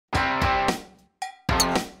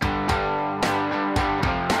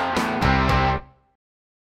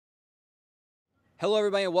Hello,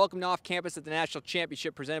 everybody, and welcome to Off Campus at the National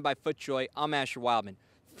Championship presented by FootJoy. I'm Asher Wildman.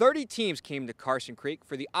 30 teams came to Karsten Creek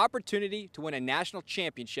for the opportunity to win a national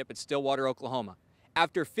championship at Stillwater, Oklahoma.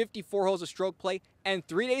 After 54 holes of stroke play and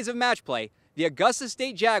 3 days of match play, the Augusta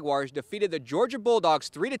State Jaguars defeated the Georgia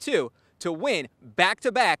Bulldogs 3-2 to win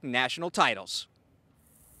back-to-back national titles.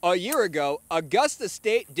 A year ago, Augusta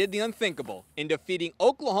State did the unthinkable in defeating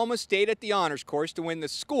Oklahoma State at the Honors Course to win the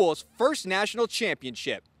school's first national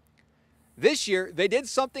championship. This year, they did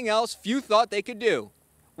something else few thought they could do: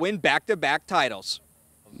 win back-to-back titles.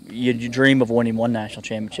 You dream of winning one national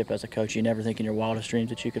championship as a coach. You never think in your wildest dreams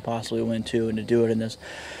that you could possibly win two, and to do it in this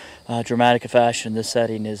dramatic fashion, this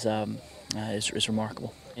setting is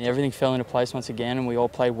remarkable. And everything fell into place once again, and we all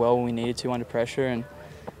played well when we needed to under pressure, and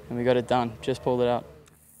we got it done. Just pulled it out.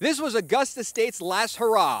 This was Augusta State's last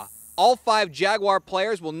hurrah. All 5 Jaguar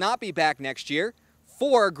players will not be back next year.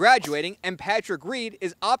 4 are graduating, and Patrick Reed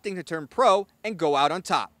is opting to turn pro and go out on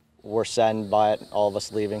top. We're saddened by it, all of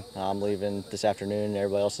us leaving. I'm leaving this afternoon, and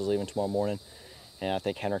everybody else is leaving tomorrow morning. And I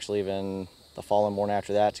think Henrik's leaving the following morning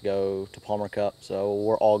after that to go to Palmer Cup. So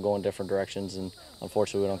we're all going different directions, and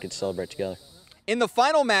unfortunately we don't get to celebrate together. In the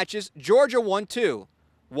final matches, Georgia won 2.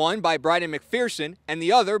 One by Bryden McPherson and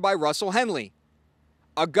the other by Russell Henley.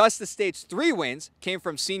 Augusta State's 3 wins came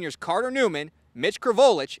from seniors Carter Newman, Mitch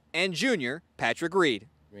Kravolich, and junior Patrick Reed.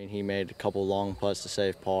 I mean, he made a couple long putts to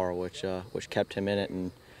save par, which kept him in it.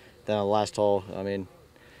 And then on the last hole, I mean,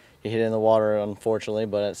 he hit it in the water, unfortunately,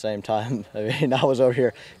 but at the same time, I mean, I was over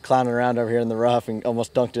here clowning around over here in the rough and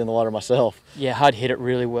almost dunked it in the water myself. Yeah, Hud hit it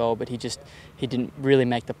really well, but he didn't really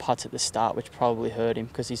make the putts at the start, which probably hurt him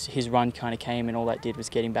because his run kind of came and all that did was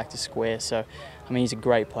get him back to square. So, I mean, he's a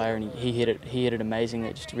great player and he hit it amazingly.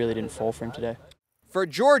 It just really didn't fall for him today. For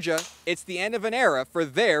Georgia, it's the end of an era for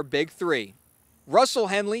their big 3. Russell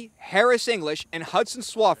Henley, Harris English, and Hudson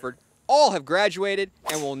Swafford all have graduated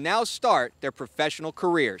and will now start their professional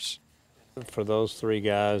careers. For those 3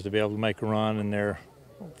 guys to be able to make a run in their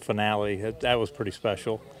finale, that was pretty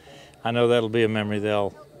special. I know that'll be a memory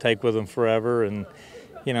they'll take with them forever, and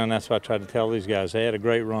and that's what I tried to tell these guys. They had a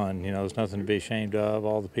great run. There's nothing to be ashamed of.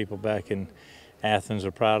 All the people back in Athens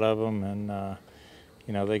are proud of them, and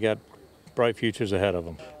they got bright futures ahead of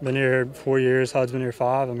them. Been here 4 years, Hud's been here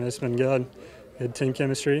 5. I mean, it's been good. Good team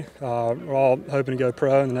chemistry. We're all hoping to go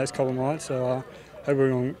pro in the next couple of months, so I hope we're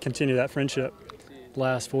going to continue that friendship.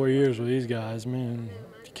 Last 4 years with these guys, man,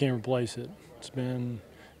 you can't replace it. It's been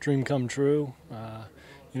a dream come true.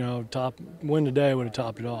 Win today would have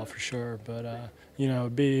topped it all for sure, but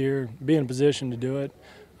be here, be in a position to do it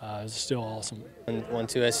is still awesome. Won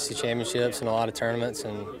 2 SEC championships and a lot of tournaments,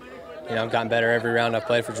 and I've gotten better every round I've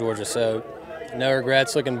played for Georgia, so no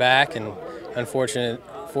regrets looking back. And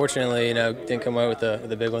fortunately, didn't come away with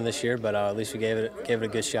the big one this year, but at least we gave it a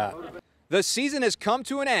good shot. The season has come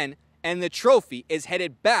to an end, and the trophy is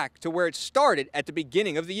headed back to where it started at the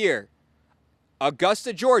beginning of the year.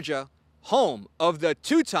 Augusta, Georgia, home of the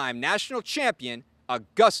 2-time national champion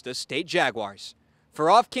Augusta State Jaguars. For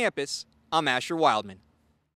Off Campus, I'm Asher Wildman.